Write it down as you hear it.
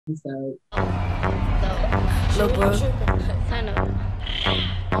So Look, bro. Kind of.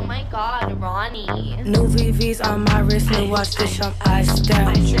 Oh my God, Ronnie. New VVs on my wrist, new watch, fish on ice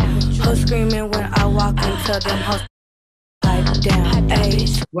down. Hoes screaming when I walk into them hoes pipe down.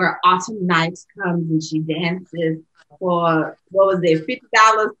 Ayy. where Autumn Nights comes and she dances for what was it,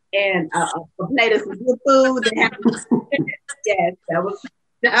 $50 and a plate of some good food. Yes, that was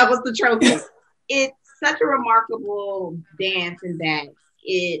the trophy. It's such a remarkable dance in that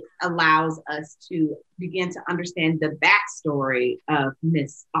it allows us to begin to understand the backstory of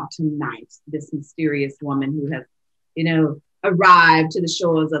Miss Autumn Night, this mysterious woman who has, arrived to the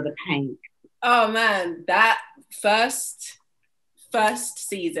shores of the Pank. Oh man, that first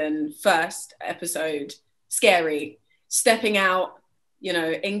season, first episode, scary. Stepping out,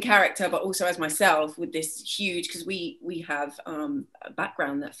 in character, but also as myself with this huge, because we have a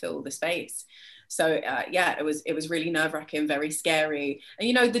background that fill the space. So yeah, it was really nerve-wracking, very scary.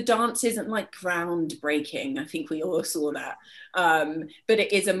 And the dance isn't like groundbreaking. I think we all saw that. But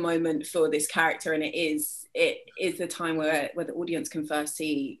it is a moment for this character, and it is the time where the audience can first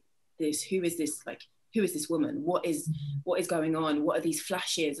see this. Who is this woman? What is going on? What are these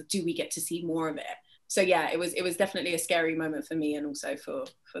flashes? Do we get to see more of it? So yeah, it was definitely a scary moment for me and also for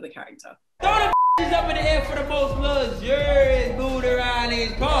the character. Throw the up in the air for the most luxurious dude around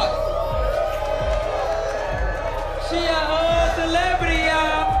these parts. She a whole celebrity,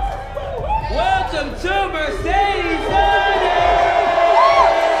 y'all. Welcome to Mercedes Sunday.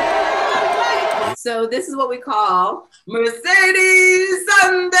 So this is what we call Mercedes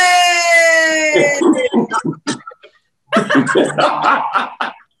Sunday.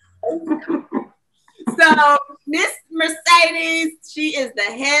 So Miss Mercedes, she is the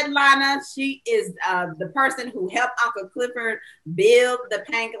headliner. She is the person who helped Uncle Clifford build the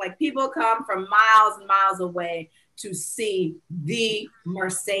Pank. Like, people come from miles and miles away to see the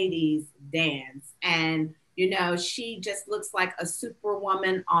Mercedes dance. And, she just looks like a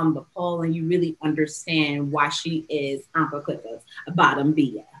superwoman on the pole, and you really understand why she is Uncle Clifford's bottom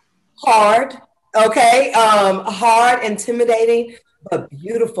beater. Hard, okay? Hard, intimidating, but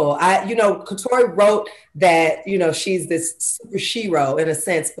beautiful. Katori wrote that, she's this super shero in a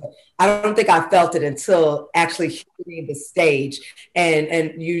sense, but I don't think I felt it until actually hearing the stage.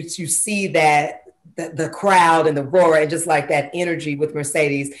 And you see that the crowd and the roar and just like that energy with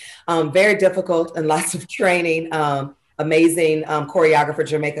Mercedes. Very difficult and lots of training. Amazing choreographer,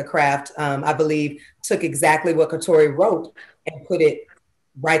 Jamaica Craft, I believe, took exactly what Katori wrote and put it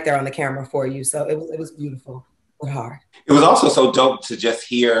right there on the camera for you. So it was beautiful, but hard. It was also so dope to just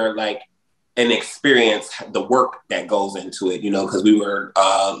hear and experience the work that goes into it, because we were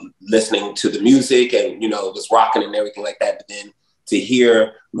listening to the music and, it was rocking and everything like that. But then to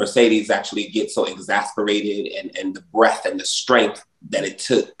hear Mercedes actually get so exasperated and the breath and the strength that it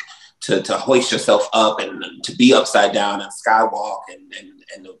took to hoist yourself up and to be upside down and skywalk and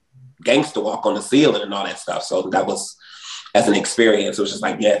the gangster walk on the ceiling and all that stuff. So that was, as an experience, it was just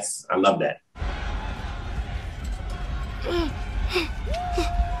like, yes, I love that.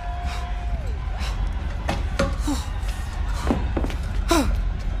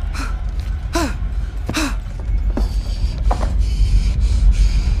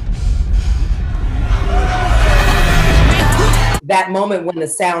 That moment when the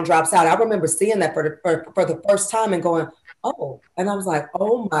sound drops out, I remember seeing that for the first time and going, oh, and I was like,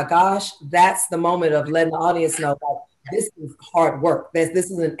 oh my gosh, that's the moment of letting the audience know that this is hard work.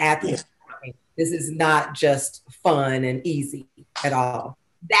 This is an athlete. This is not just fun and easy at all.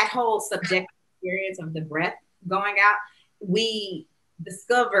 That whole subjective experience of the breath going out, we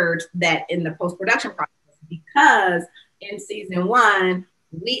discovered that in the post-production process, because in season 1,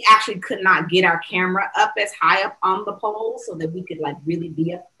 we actually could not get our camera up as high up on the pole so that we could really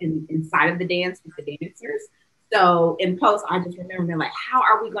be up inside of the dance with the dancers. So in post, I just remember being like, how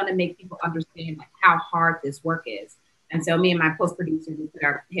are we going to make people understand how hard this work is? And so me and my post producer, we put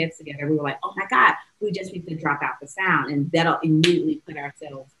our heads together. We were like, oh my God, we just need to drop out the sound, and that'll immediately put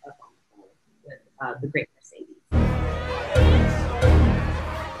ourselves up on the pole with the great Mercedes.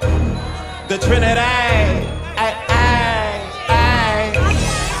 The Trinity.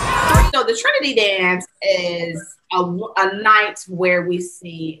 So the Trinity dance is a night where we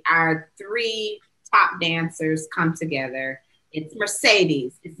see our 3 top dancers come together. It's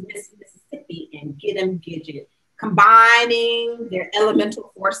Mercedes, it's Miss Mississippi, and Get 'em Gidget, combining their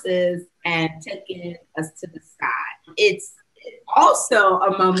elemental forces and taking us to the sky. It's also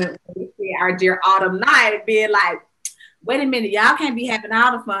a moment where we see our dear Autumn Night being like, wait a minute, y'all can't be having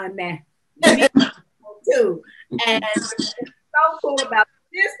all the fun now. Too. And what's so cool about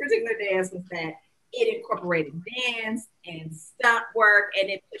this particular dance was that it incorporated dance and stunt work, and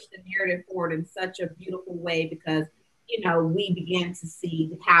it pushed the narrative forward in such a beautiful way because, you know, we began to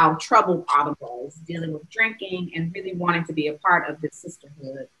see how troubled Autumn was, dealing with drinking and really wanting to be a part of this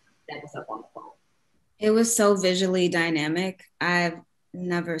sisterhood that was up on the pole. It was so visually dynamic. I've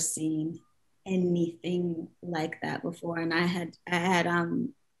never seen anything like that before, and I had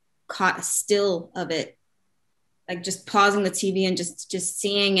caught a still of it, like just pausing the TV and just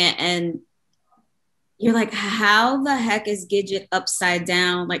seeing it, and you're like, how the heck is Gidget upside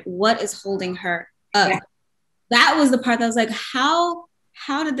down? Like, what is holding her up? Yeah. That was the part that was like, how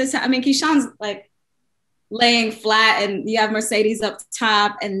did this happen? I mean, Keyshawn's like laying flat and you have Mercedes up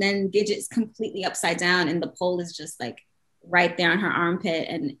top, and then Gidget's completely upside down and the pole is just like right there on her armpit.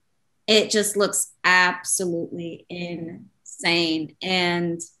 And it just looks absolutely insane.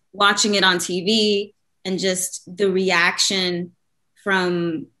 And watching it on TV and just the reaction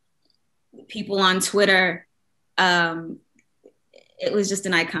from people on Twitter, it was just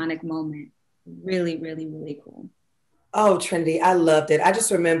an iconic moment. Really, really, really cool. Oh, Trinity, I loved it. I just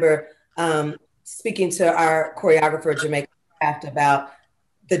remember speaking to our choreographer, Jamaica Craft, about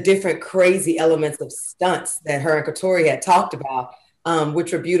the different crazy elements of stunts that her and Katori had talked about,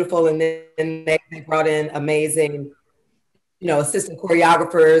 which were beautiful. And then they brought in amazing, you know, assistant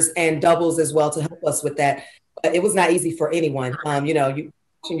choreographers and doubles as well to help us with that. But it was not easy for anyone. You know, you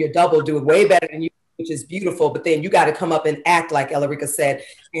watching your double do it way better than you, which is beautiful, but then you got to come up and act like Elarica said,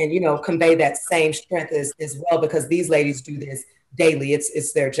 and, you know, convey that same strength as well, because these ladies do this daily.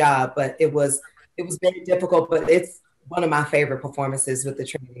 It's their job, but it was very difficult, but it's one of my favorite performances with the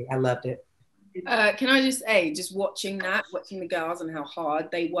Trinity. I loved it. Can I just say, just watching the girls and how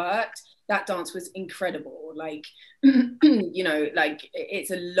hard they worked, that dance was incredible. Like, you know, like it's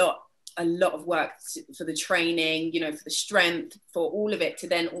a lot of work for the training, you know, for the strength, for all of it, to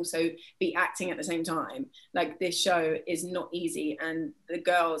then also be acting at the same time. Like, this show is not easy, and the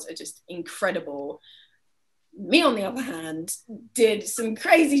girls are just incredible. Me, on the other hand, did some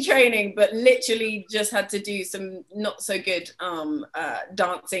crazy training, but literally just had to do some not so good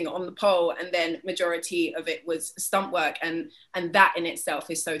dancing on the pole, and then majority of it was stunt work, and that in itself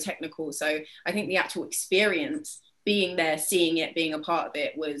is so technical. So I think the actual experience, being there, seeing it, being a part of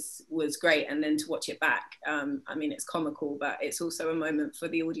it was great. And then to watch it back, I mean, it's comical, but it's also a moment for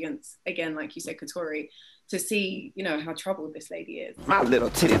the audience, again, like you said, Katori, to see, you know, how troubled this lady is. My little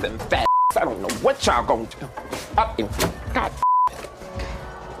titties and fat, I don't know what y'all gonna do. Up in God.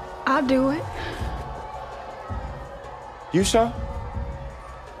 I'll do it. You sure?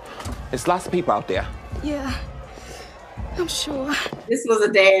 There's lots of people out there. Yeah, I'm sure. This was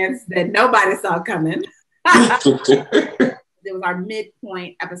a dance that nobody saw coming. It was our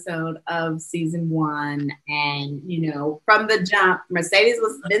midpoint episode of season 1, and, you know, from the jump, Mercedes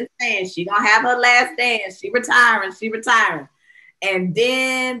was been saying she gonna have her last dance. She retiring. And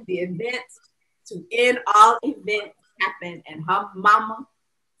then the events to end all events happened, and her mama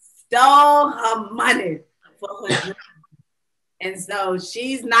stole her money for her drink. And so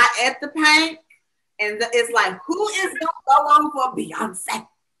she's not at the paint, and it's like, who is gonna go on for Beyonce?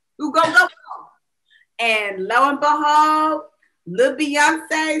 Who gonna go on? And lo and behold, Lil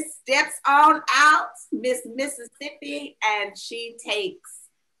Beyonce steps on out, Miss Mississippi, and she takes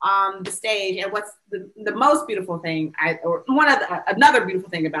the stage. And what's the most beautiful thing, another beautiful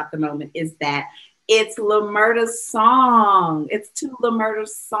thing about the moment is that it's Lamurda's song. It's to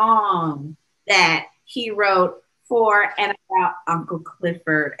Lamurda's song that he wrote for and about Uncle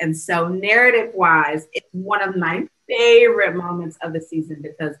Clifford. And so narrative-wise, it's one of my favorite moments of the season,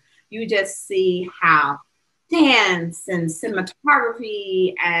 because you just see how dance and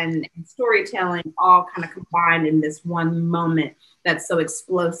cinematography and storytelling all kind of combined in this one moment that's so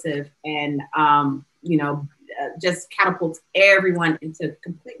explosive and, you know, just catapults everyone into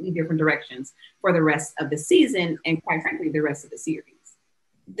completely different directions for the rest of the season and, quite frankly, the rest of the series.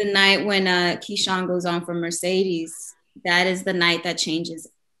 The night when Keyshawn goes on for Mercedes, that is the night that changes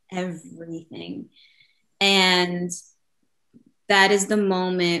everything. And that is the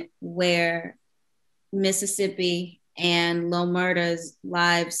moment where Mississippi and Lil Murda's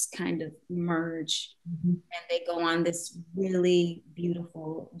lives kind of merge, and they go on this really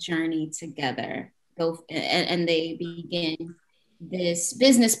beautiful journey together. And they begin this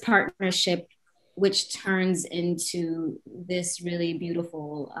business partnership, which turns into this really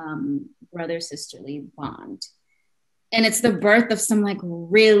beautiful brother-sisterly bond. And it's the birth of some like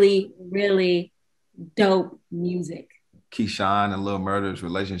really, really dope music. Keyshawn and Lil Murda's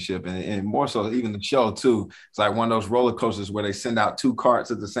relationship, and more so even the show too. It's like one of those roller coasters where they send out 2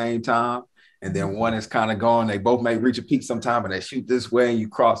 carts at the same time, And then one is kind of going, they both may reach a peak sometime, but they shoot this way and you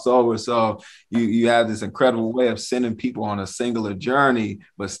cross over. So you have this incredible way of sending people on a singular journey,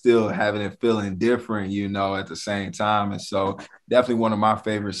 but still having it feeling different, you know, at the same time. And so definitely one of my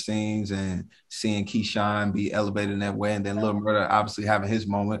favorite scenes, and seeing Keyshawn be elevated in that way. And then Lil Murda obviously having his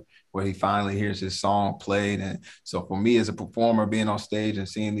moment where he finally hears his song played. And so for me as a performer, being on stage and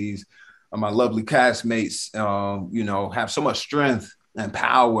seeing these, my lovely castmates, you know, have so much strength and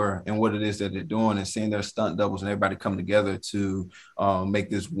power in what it is that they're doing, and seeing their stunt doubles and everybody come together to make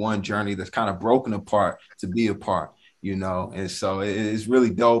this one journey that's kind of broken apart to be apart, you know. And so it's really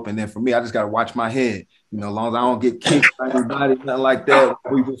dope. And then for me, I just got to watch my head, you know, as long as I don't get kicked by anybody, nothing like that,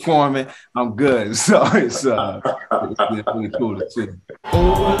 we performing, I'm good. So it's really cool to see.